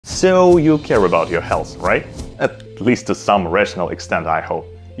So you care about your health, right? At least to some rational extent, I hope.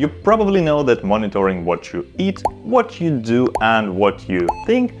 You probably know that monitoring what you eat, what you do and what you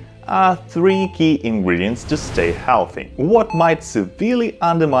think are three key ingredients to stay healthy. What might severely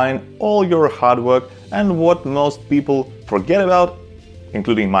undermine all your hard work and what most people forget about,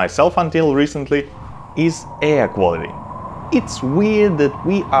 including myself until recently, is air quality. It's weird that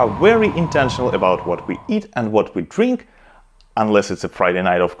we are very intentional about what we eat and what we drink, unless it's a Friday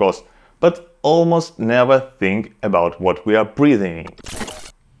night, of course, but almost never think about what we are breathing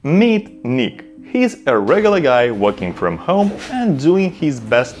in. Meet Nick. He's a regular guy working from home and doing his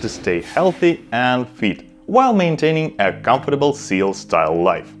best to stay healthy and fit, while maintaining a comfortable SEAL-style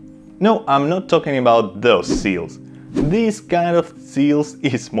life. No, I'm not talking about those SEALs. This kind of SEALs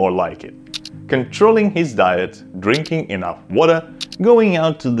is more like it. Controlling his diet, drinking enough water, going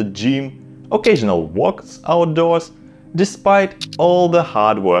out to the gym, occasional walks outdoors. Despite all the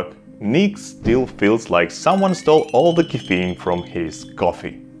hard work, Nick still feels like someone stole all the caffeine from his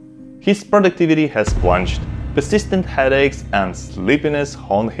coffee. His productivity has plunged, persistent headaches and sleepiness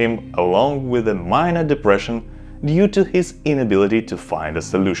haunt him along with a minor depression due to his inability to find a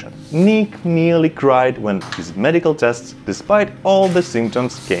solution. Nick nearly cried when his medical tests, despite all the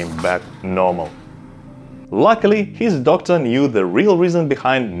symptoms, came back normal. Luckily, his doctor knew the real reason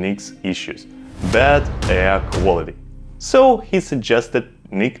behind Nick's issues – bad air quality. So he suggested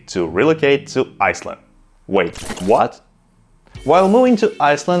Nick to relocate to Iceland. Wait, what? While moving to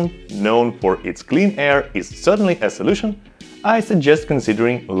Iceland, known for its clean air, is certainly a solution, I suggest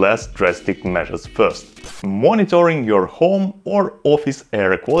considering less drastic measures first. Monitoring your home or office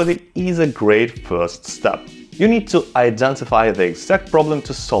air quality is a great first step. You need to identify the exact problem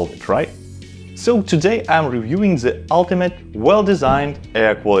to solve it, right? So today I'm reviewing the ultimate, well-designed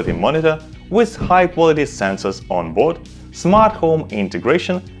air quality monitor with high-quality sensors on board, smart home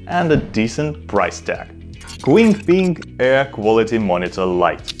integration and a decent price tag. QingPing Air Quality Monitor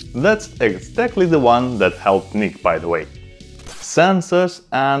Lite. That's exactly the one that helped Nick, by the way. Sensors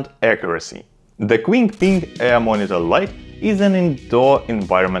and accuracy. The QingPing Air Monitor Lite is an indoor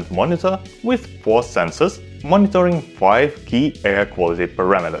environment monitor with 4 sensors monitoring 5 key air quality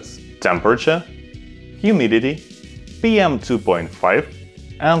parameters: temperature, humidity, PM 2.5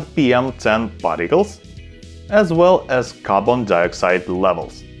 and PM10 particles, as well as carbon dioxide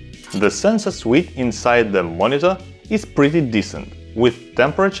levels. The sensor suite inside the monitor is pretty decent, with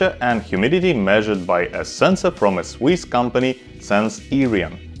temperature and humidity measured by a sensor from a Swiss company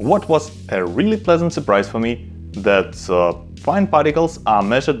SenseIrion. What was a really pleasant surprise for me, that fine particles are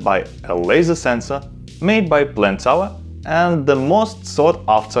measured by a laser sensor made by Plantower, and the most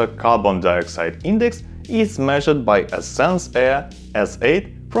sought-after carbon dioxide index is measured by a SenseAir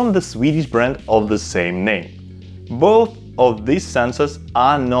S8 from the Swedish brand of the same name. Both of these sensors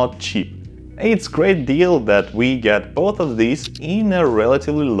are not cheap. It's a great deal that we get both of these in a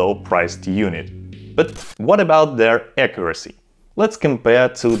relatively low-priced unit. But what about their accuracy? Let's compare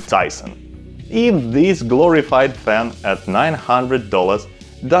to Dyson. If this glorified fan at $900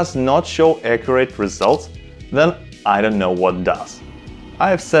 does not show accurate results, then I don't know what does.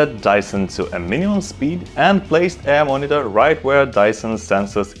 I've set Dyson to a minimum speed and placed air monitor right where Dyson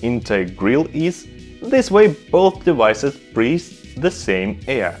Sensor's intake grill is. This way both devices breathe the same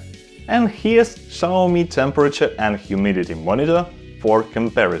air. And here's Xiaomi temperature and humidity monitor for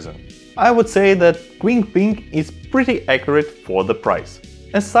comparison. I would say that QingPing is pretty accurate for the price,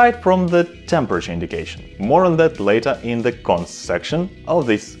 aside from the temperature indication. More on that later in the cons section of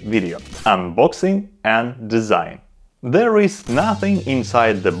this video. Unboxing and design. There is nothing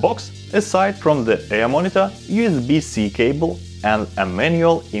inside the box aside from the air monitor, USB-C cable and a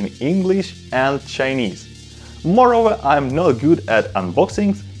manual in English and Chinese. Moreover, I'm not good at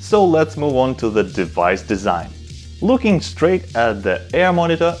unboxings, so let's move on to the device design. Looking straight at the air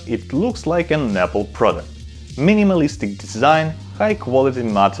monitor, it looks like an Apple product. Minimalistic design, high-quality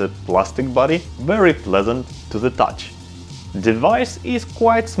matte plastic body, very pleasant to the touch. Device is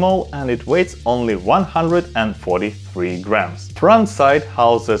quite small and it weighs only 143 grams. Front side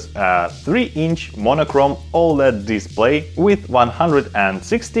houses a 3-inch monochrome OLED display with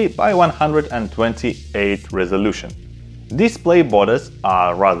 160 by 128 resolution. Display borders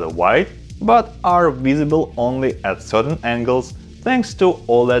are rather wide, but are visible only at certain angles thanks to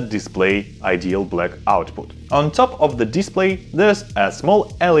OLED display ideal black output. On top of the display there's a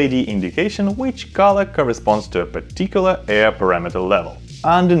small LED indication which color corresponds to a particular air parameter level.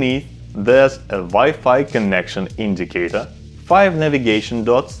 Underneath there's a Wi-Fi connection indicator, 5 navigation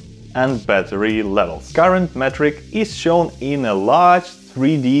dots and battery levels. Current metric is shown in a large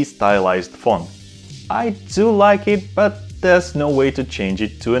 3D stylized font. I do like it, but there's no way to change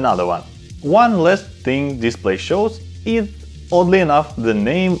it to another one. One last thing display shows is, oddly enough, the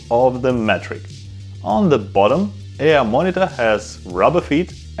name of the metric. On the bottom, Air monitor has rubber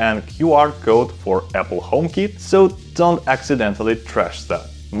feet and QR code for Apple HomeKit, so don't accidentally trash that.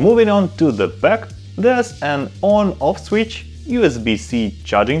 Moving on to the back, there's an on-off switch, USB-C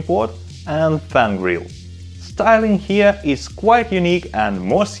charging port and fan grill. Styling here is quite unique and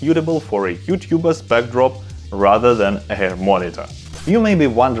more suitable for a YouTuber's backdrop rather than a monitor. You may be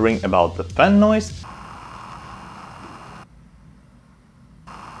wondering about the fan noise,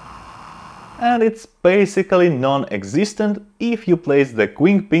 and it's basically non-existent if you place the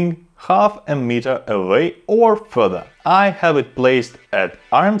QingPing half a meter away or further. I have it placed at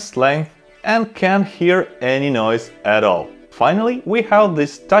arm's length and can't hear any noise at all. Finally, we have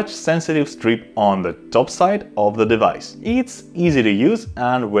this touch-sensitive strip on the top side of the device. It's easy to use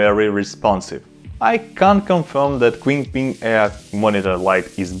and very responsive. I can't confirm that QingPing Air Monitor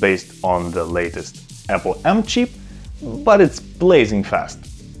Lite is based on the latest Apple M chip, but it's blazing fast.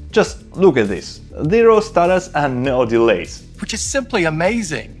 Just look at this, 0 stutters and no delays. Which is simply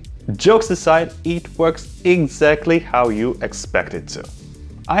amazing. Jokes aside, it works exactly how you expect it to.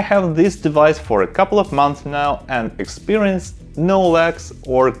 I have this device for a couple of months now and experienced no lags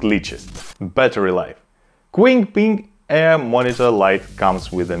or glitches. Battery life. QingPing Air Monitor Lite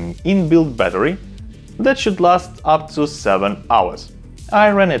comes with an inbuilt battery that should last up to 7 hours. I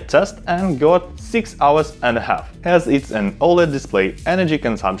ran a test and got 6 hours and a half. As it's an OLED display, energy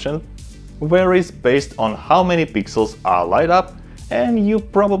consumption varies based on how many pixels are lit up, and you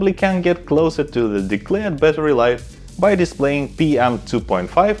probably can get closer to the declared battery life by displaying PM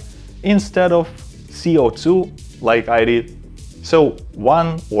 2.5 instead of CO2 like I did, so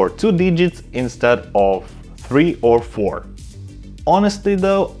 1 or 2 digits instead of 3 or 4. Honestly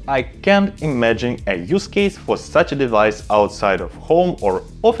though, I can't imagine a use case for such a device outside of home or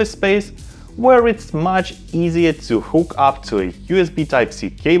office space, where it's much easier to hook up to a USB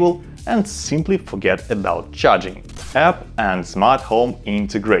Type-C cable and simply forget about charging. App and smart home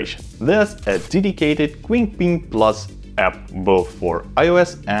integration. There's a dedicated QingPing Plus app both for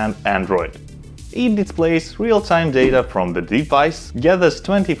iOS and Android. It displays real-time data from the device, gathers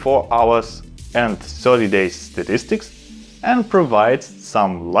 24 hours and 30 days statistics, and provides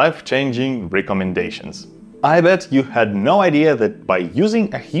some life-changing recommendations. I bet you had no idea that by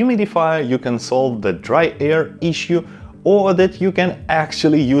using a humidifier you can solve the dry air issue, or that you can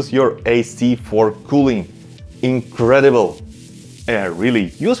actually use your AC for cooling. Incredible! A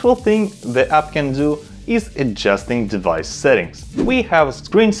really useful thing the app can do is adjusting device settings. We have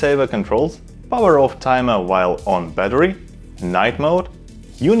screensaver controls, power off timer while on battery, night mode,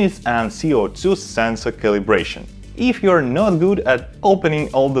 units and CO2 sensor calibration. If you're not good at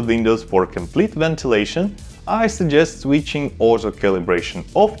opening all the windows for complete ventilation, I suggest switching auto calibration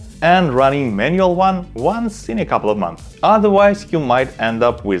off and running manual one once in a couple of months. Otherwise, you might end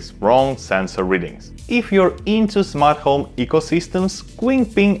up with wrong sensor readings. If you're into smart home ecosystems,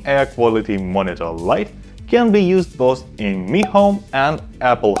 QingPing Air Quality Monitor Lite can be used both in Mi Home and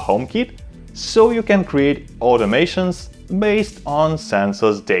Apple HomeKit, so you can create automations based on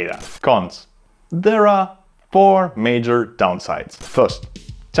sensors data. Cons. There are 4 major downsides. First,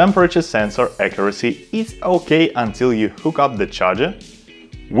 temperature sensor accuracy is okay until you hook up the charger,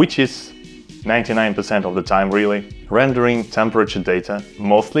 which is 99% of the time really, rendering temperature data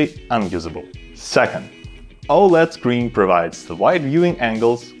mostly unusable. Second, OLED screen provides wide viewing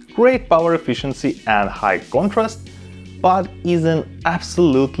angles, great power efficiency and high contrast, but is an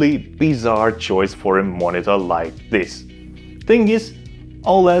absolutely bizarre choice for a monitor like this. Thing is,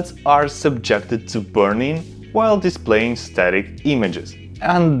 OLEDs are subjected to burn-in while displaying static images.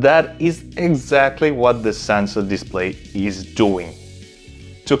 And that is exactly what the sensor display is doing.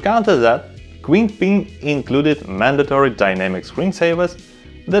 To counter that, QingPing included mandatory dynamic screensavers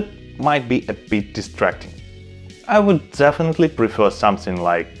that might be a bit distracting. I would definitely prefer something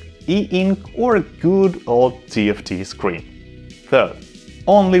like e-ink or a good old TFT screen. Third,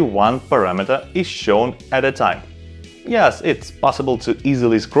 only one parameter is shown at a time. Yes, it's possible to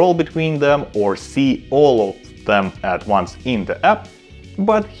easily scroll between them or see all of them at once in the app,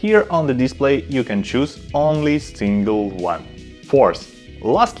 but here on the display you can choose only single one. Fourth,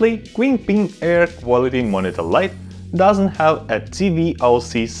 lastly, QingPing Air Quality Monitor Lite doesn't have a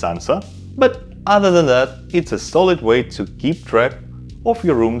TVOC sensor, but other than that, it's a solid way to keep track of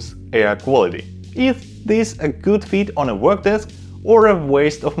your room's air quality. Is this a good fit on a work desk or a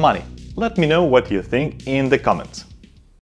waste of money? Let me know what you think in the comments.